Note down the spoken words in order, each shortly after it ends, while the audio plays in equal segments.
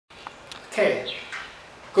Okay,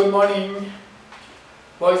 good morning,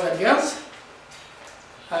 boys and girls.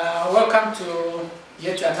 Welcome to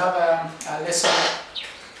yet another lesson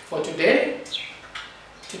for today.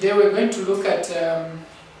 Today we're going to look at a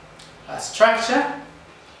structure,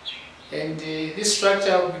 and this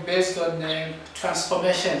structure will be based on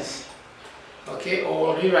transformations, okay,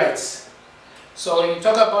 or rewrites. So when you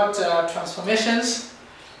talk about transformations,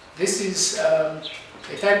 this is a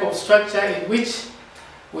type of structure in which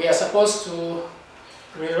we are supposed to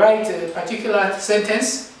rewrite a particular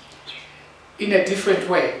sentence in a different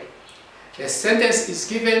way. The sentence is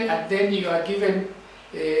given and then you are given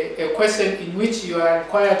a question in which you are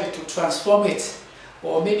required to transform it,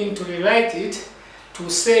 or meaning to rewrite it, to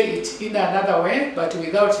say it in another way but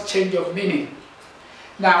without change of meaning.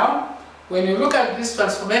 Now, when you look at these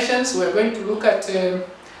transformations, we're going to look at the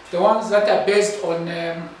ones that are based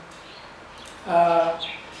on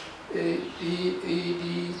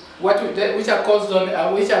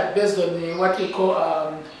which are based on what we call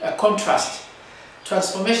a contrast.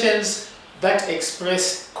 Transformations that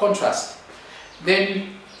express contrast.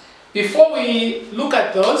 Then, before we look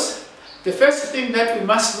at those, the first thing that we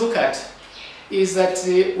must look at is that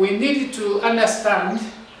we need to understand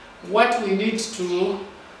what we need to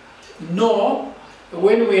know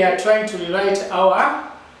when we are trying to rewrite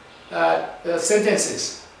our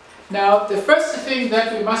sentences. Now, the first thing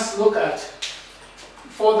that we must look at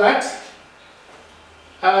for that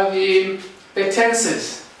are the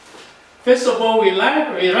tenses. First of all, we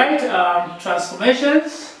write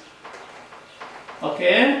transformations.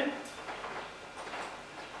 Okay,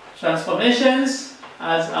 transformations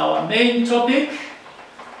as our main topic.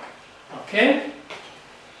 Okay,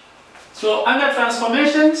 so under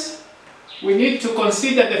transformations, we need to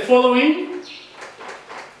consider the following.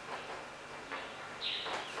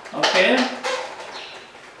 Okay,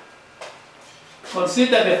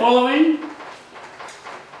 consider the following.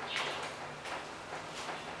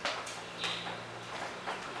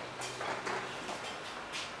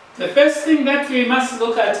 The first thing that we must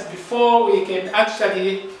look at before we can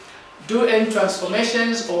actually do any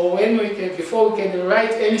transformations, or before we can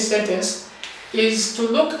write any sentence, is to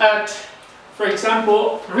look at, for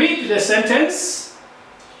example, read the sentence.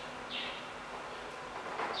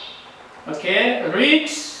 Okay,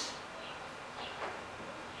 read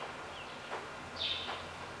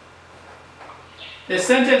the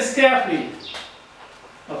sentence carefully.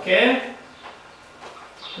 Okay,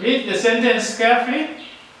 read the sentence carefully.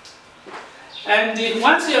 And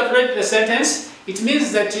once you have read the sentence, it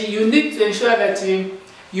means that you need to ensure that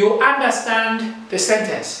you understand the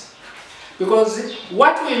sentence. Because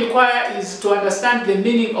what we require is to understand the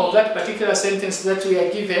meaning of that particular sentence that we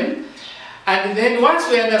are given. And then once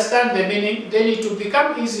we understand the meaning, then it will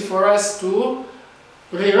become easy for us to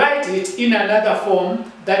rewrite it in another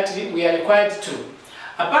form that we are required to.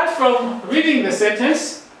 Apart from reading the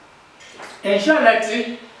sentence, ensure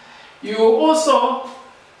that you also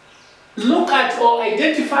look at or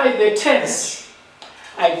identify the tense.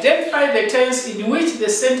 Identify the tense in which the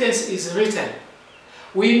sentence is written.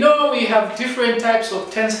 We know we have different types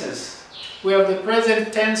of tenses. We have the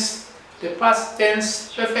present tense, the past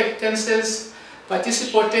tense, perfect tenses,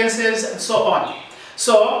 participle tenses, and so on.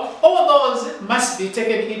 So all those must be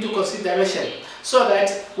taken into consideration, so that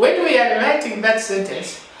when we are writing that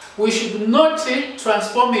sentence, we should not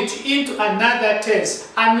transform it into another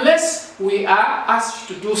tense unless we are asked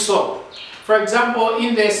to do so. For example,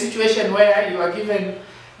 in the situation where you are given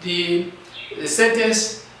the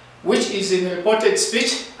sentence which is in reported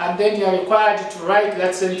speech, and then you are required to write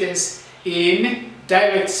that sentence in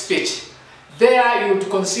direct speech. There you would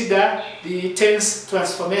consider the tense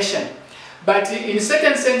transformation. But in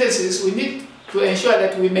certain sentences, we need to ensure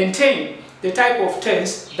that we maintain the type of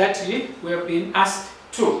tense that we have been asked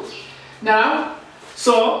to. Now,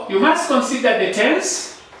 so you must consider the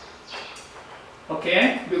tense,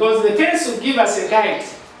 okay, because the tense will give us a guide.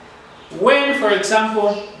 When, for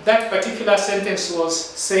example, that particular sentence was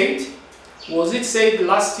said, was it said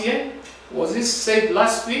last year? Was it said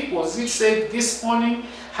last week? Was it said this morning?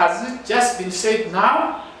 Has it just been said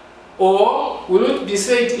now? Or will it be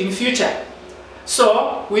said in future?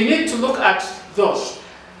 So we need to look at those.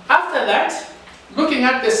 After that, looking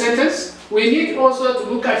at the sentence, we need also to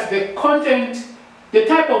look at the content, the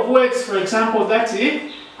type of words, for example, that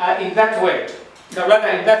are in that word, rather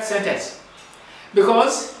in that sentence.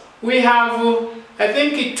 Because we have, I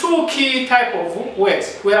think, two key types of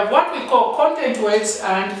words. We have what we call content words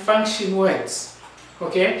and function words.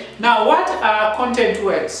 Okay? Now, what are content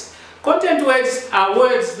words? Content words are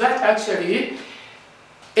words that actually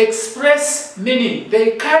express meaning.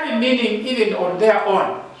 They carry meaning even on their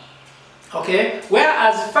own. Okay,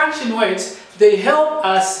 whereas function words, they help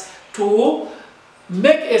us to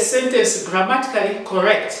make a sentence grammatically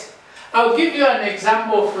correct. I'll give you an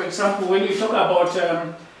example. For example, when you talk about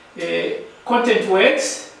content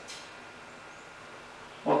words,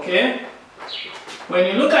 okay, when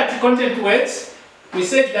you look at content words, we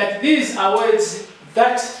said that these are words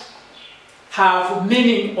that have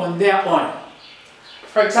meaning on their own.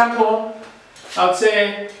 For example, I would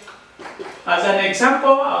say, as an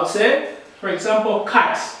example, I would say, for example,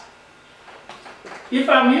 cat. If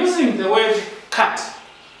I'm using the word cat,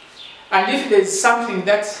 and if there's something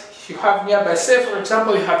that you have nearby, say for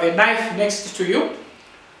example you have a knife next to you,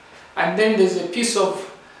 and then there's a piece of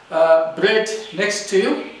bread next to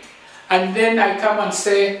you, and then I come and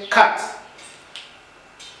say cat,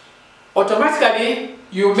 automatically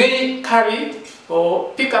you may carry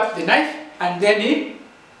or pick up the knife and then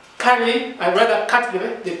cut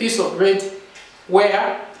the piece of bread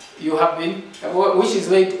where you have been, which is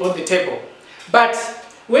laid on the table. But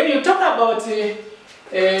when you talk about a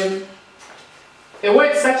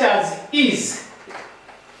word such as is,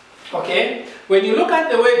 okay, when you look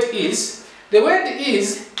at the word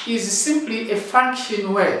is simply a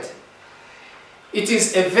function word. It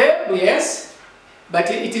is a verb, yes, but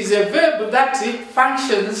it is a verb that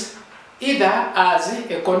functions either as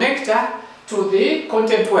a connector to the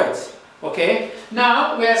content words. Okay,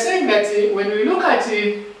 now we are saying that when we look at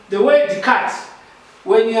the word cat,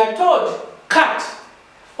 when you are told cat,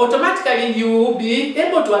 automatically you will be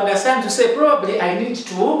able to understand to say probably I need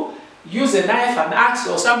to use a knife, an axe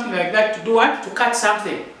or something like that to do what? To cut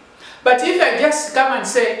something. But if I just come and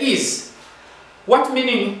say is, what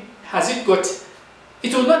meaning has it got?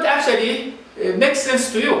 It will not actually make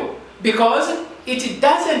sense to you, because it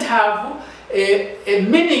doesn't have a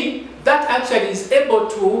meaning that actually is able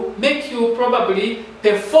to make you probably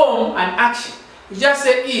perform an action. You just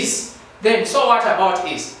say is, then so what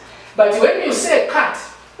about is? But when you say cut,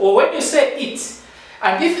 or when you say eat,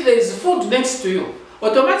 and if there is food next to you,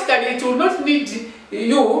 automatically it will not need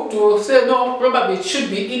you to say no, probably it should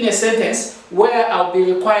be in a sentence where I'll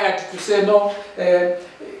be required to say no,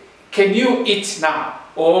 can you eat now?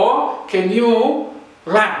 Or can you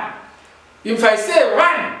run? If I say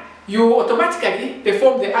run, you automatically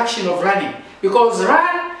perform the action of running, because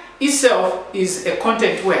run itself is a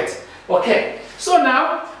content word. Okay, so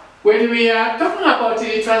now when we are talking about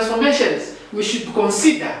transformations, we should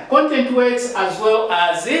consider content words as well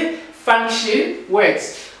as function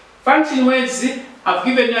words. Function words, I've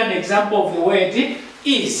given you an example of the word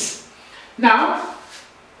is. Now,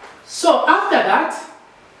 so after that,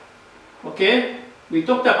 okay, we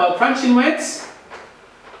talked about function words.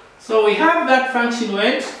 So we have that function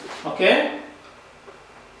word, okay,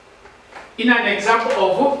 in an example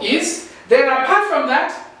of is. Then apart from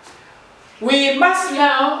that, we must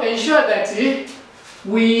now ensure that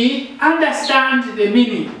we understand the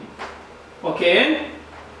meaning, okay?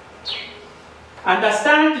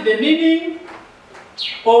 Understand the meaning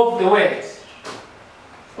of the word,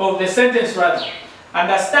 of the sentence rather.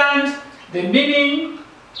 Understand the meaning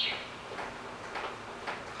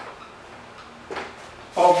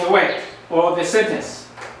of the word or the sentence.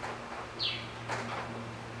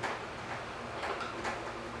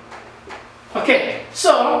 Okay,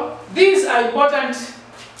 so these are important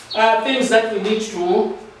things that we need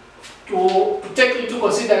to take into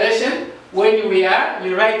consideration when we are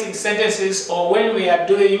rewriting sentences or when we are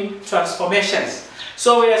doing transformations.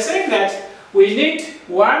 So we are saying that we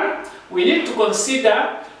need to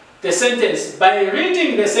consider the sentence by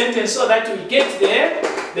reading the sentence so that we get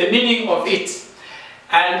the meaning of it.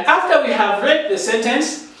 And after we have read the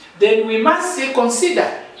sentence, then we must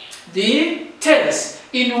consider the tense.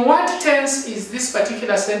 In what tense is this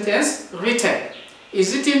particular sentence written?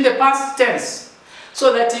 Is it in the past tense?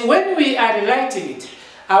 So that when we are rewriting it,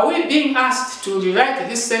 are we being asked to rewrite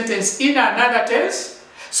this sentence in another tense?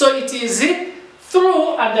 So it is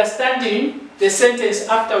through understanding the sentence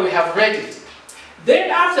after we have read it.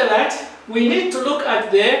 Then after that, we need to look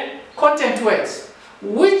at the content words.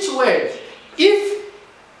 Which word, if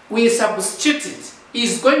we substitute it,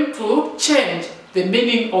 is going to change the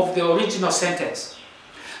meaning of the original sentence.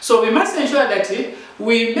 So we must ensure that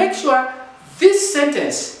we make sure this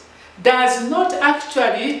sentence does not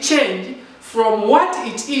actually change from what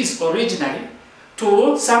it is originally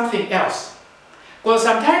to something else. Because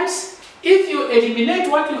sometimes, if you eliminate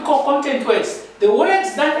what we call content words, the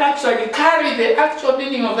words that actually carry the actual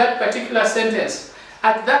meaning of that particular sentence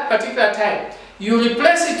at that particular time, you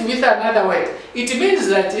replace it with another word. It means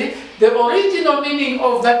that the original meaning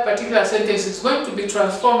of that particular sentence is going to be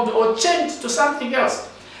transformed or changed to something else.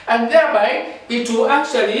 and thereby it will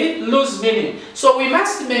actually lose meaning. So we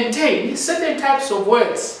must maintain certain types of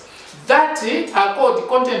words that are called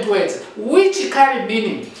content words, which carry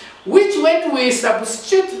meaning, which when we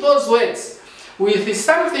substitute those words with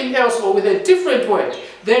something else or with a different word,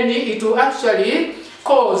 then it will actually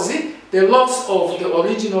cause the loss of the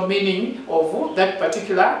original meaning of that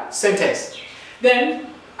particular sentence. Then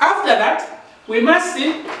after that, we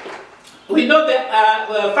know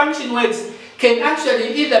that function words can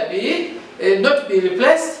actually either be not be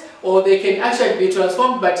replaced, or they can actually be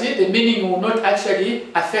transformed, but the meaning will not actually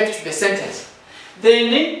affect the sentence.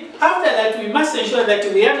 Then after that, we must ensure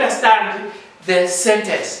that we understand the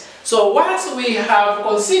sentence. So once we have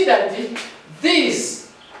considered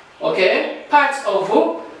these, okay, parts of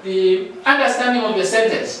the understanding of the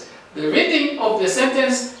sentence, the reading of the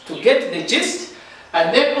sentence to get the gist,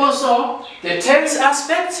 and then also the tense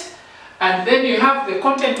aspect, and then you have the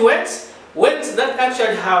content words, words that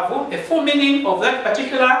actually have a full meaning of that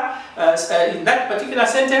particular, in that particular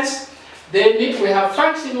sentence. Then we have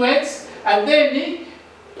function words, and then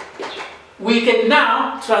we can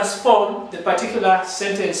now transform the particular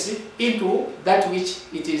sentence into that which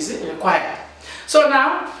it is required. So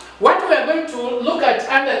now, what we are going to look at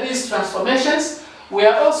under these transformations, we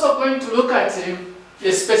are also going to look at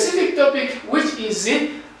a specific topic, which is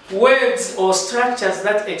words or structures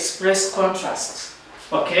that express contrast.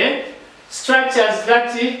 Okay? Structures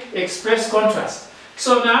that express contrast.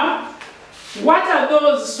 So now, what are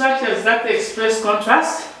those structures that express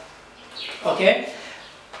contrast? Okay?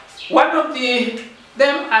 One of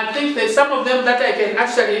them, I think there's some of them that I can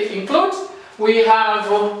actually include. We have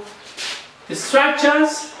the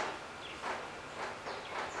structures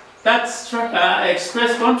that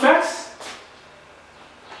express contrast.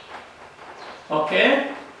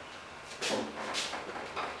 Okay.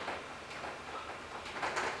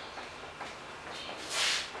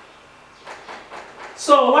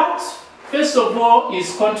 So what, first of all,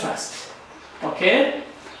 is contrast? Okay.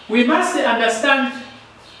 We must understand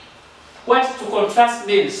what to contrast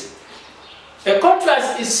means. A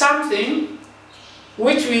contrast is something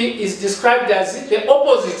which is described as the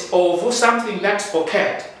opposite of something that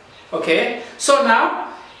occurred. Okay? So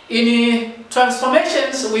now, in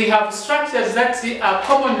transformations, we have structures that are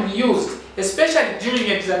commonly used, especially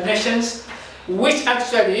during examinations, which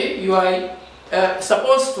actually you are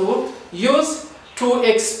supposed to use to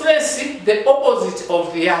express the opposite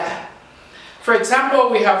of the other. For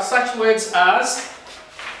example, we have such words as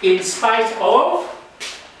in spite of.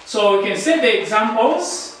 So we can see the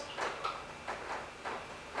examples.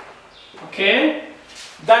 Okay,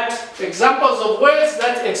 that examples of words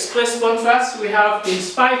that express contrast, we have in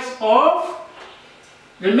spite of.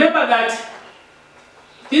 Remember that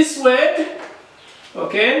this word,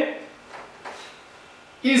 okay,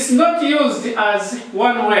 is not used as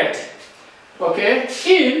one word. Okay,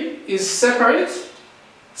 in is separate,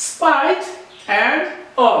 spite and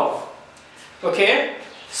of. Okay,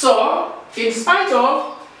 so in spite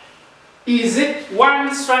of is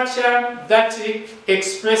one structure that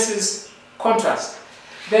expresses contrast.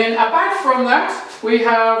 Then apart from that, we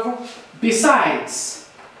have besides.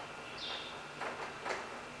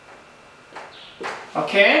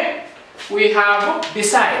 Okay, we have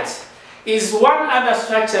besides is one other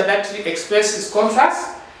structure that expresses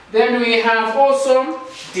contrast. Then we have also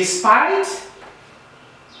despite.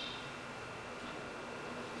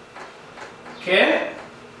 Okay,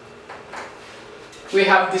 we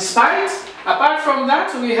have despite. Apart from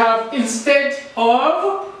that, we have instead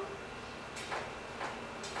of.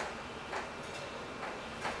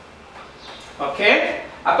 Okay,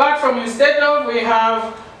 apart from instead of, we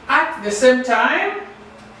have at the same time.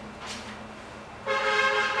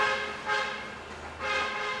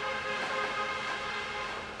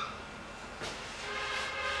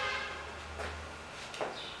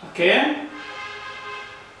 Okay,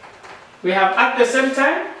 we have at the same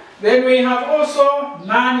time. Then we have also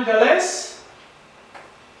nonetheless.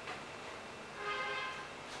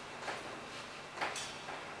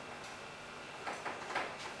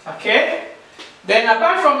 Okay, then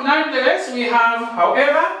apart from nonetheless, we have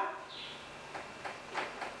however.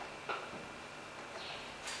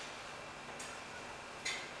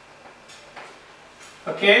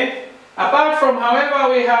 Okay, apart from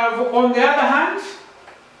however, we have on the other hand.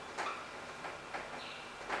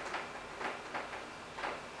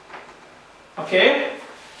 Okay.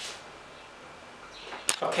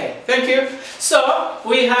 Okay, thank you. So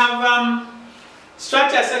we have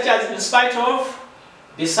structures such as in spite of,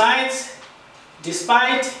 besides,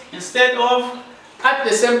 despite, instead of, at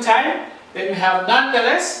the same time. Then we have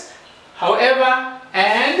nonetheless, however,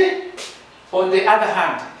 and on the other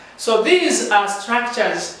hand. So these are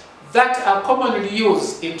structures that are commonly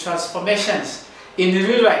used in transformations, in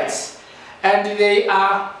rewrites, and they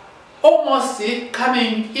are almost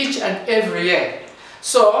coming each and every year.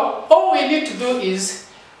 So all we need to do is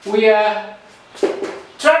we are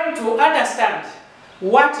trying to understand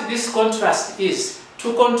what this contrast is.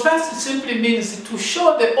 To contrast simply means to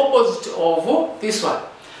show the opposite of this one.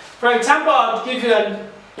 For example, I'll give you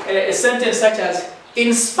a sentence such as,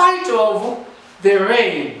 in spite of the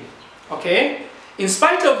rain, okay? In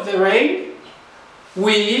spite of the rain,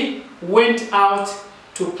 we went out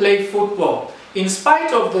to play football. In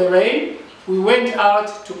spite of the rain, we went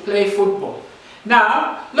out to play football.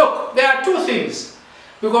 Now, look, there are two things.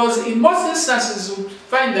 Because in most instances, we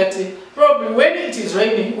find that probably when it is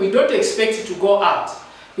raining, we don't expect it to go out.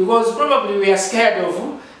 Because probably we are scared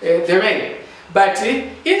of the rain. But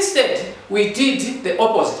instead, we did the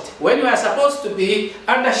opposite. When we are supposed to be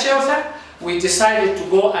under shelter, we decided to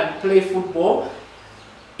go and play football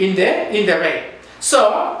in the rain.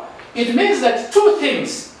 So, it means that two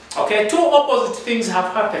things, okay, two opposite things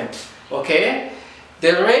have happened, okay?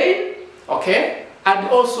 The rain, okay, and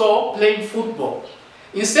also playing football.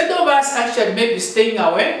 Instead of us actually maybe staying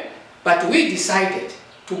away, but we decided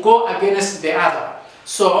to go against the other.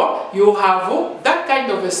 So you have that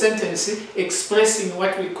kind of a sentence expressing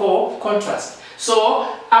what we call contrast.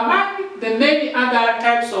 So among the many other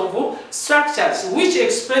types of structures which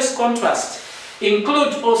express contrast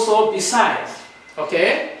include also besides.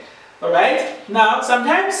 Okay? Alright? Now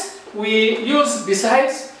sometimes we use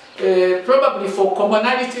besides probably for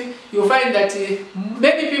commonality. You find that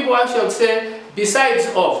many people actually say besides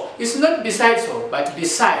of. It's not besides of, but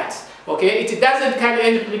besides. Okay, it doesn't carry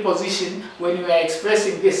any preposition when you are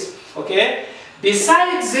expressing this. Okay,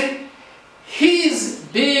 besides his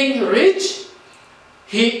being rich,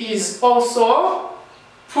 he is also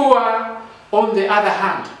poor on the other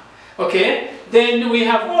hand. Okay, then we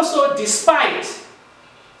have also despite.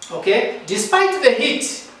 Okay, despite the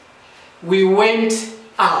heat, we went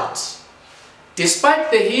out. Despite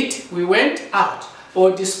the heat, we went out. Or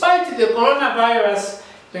despite the coronavirus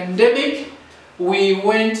pandemic, we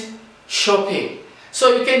went shopping.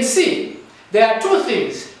 So you can see there are two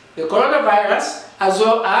things, the coronavirus as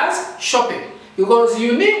well as shopping, because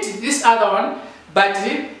you need this other one, but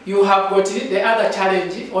you have got the other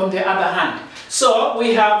challenge on the other hand. So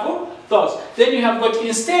we have those. Then you have got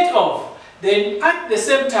instead of, then at the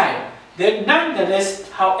same time, then nonetheless,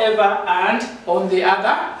 however, and on the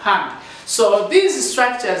other hand. So these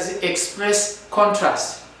structures express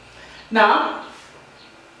contrast. Now,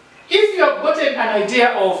 if you have gotten an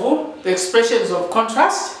idea of the expressions of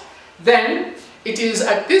contrast, then it is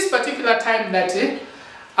at this particular time that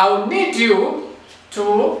I'll need you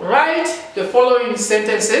to write the following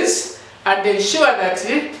sentences and ensure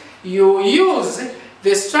that you use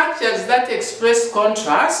the structures that express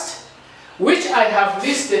contrast, which I have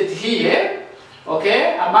listed here,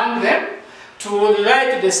 okay, among them, to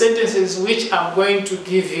write the sentences which I'm going to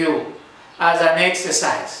give you as an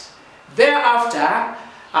exercise. Thereafter,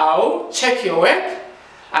 I'll check your work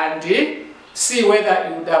and see whether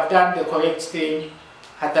you would have done the correct thing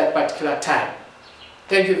at that particular time.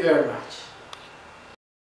 Thank you very much.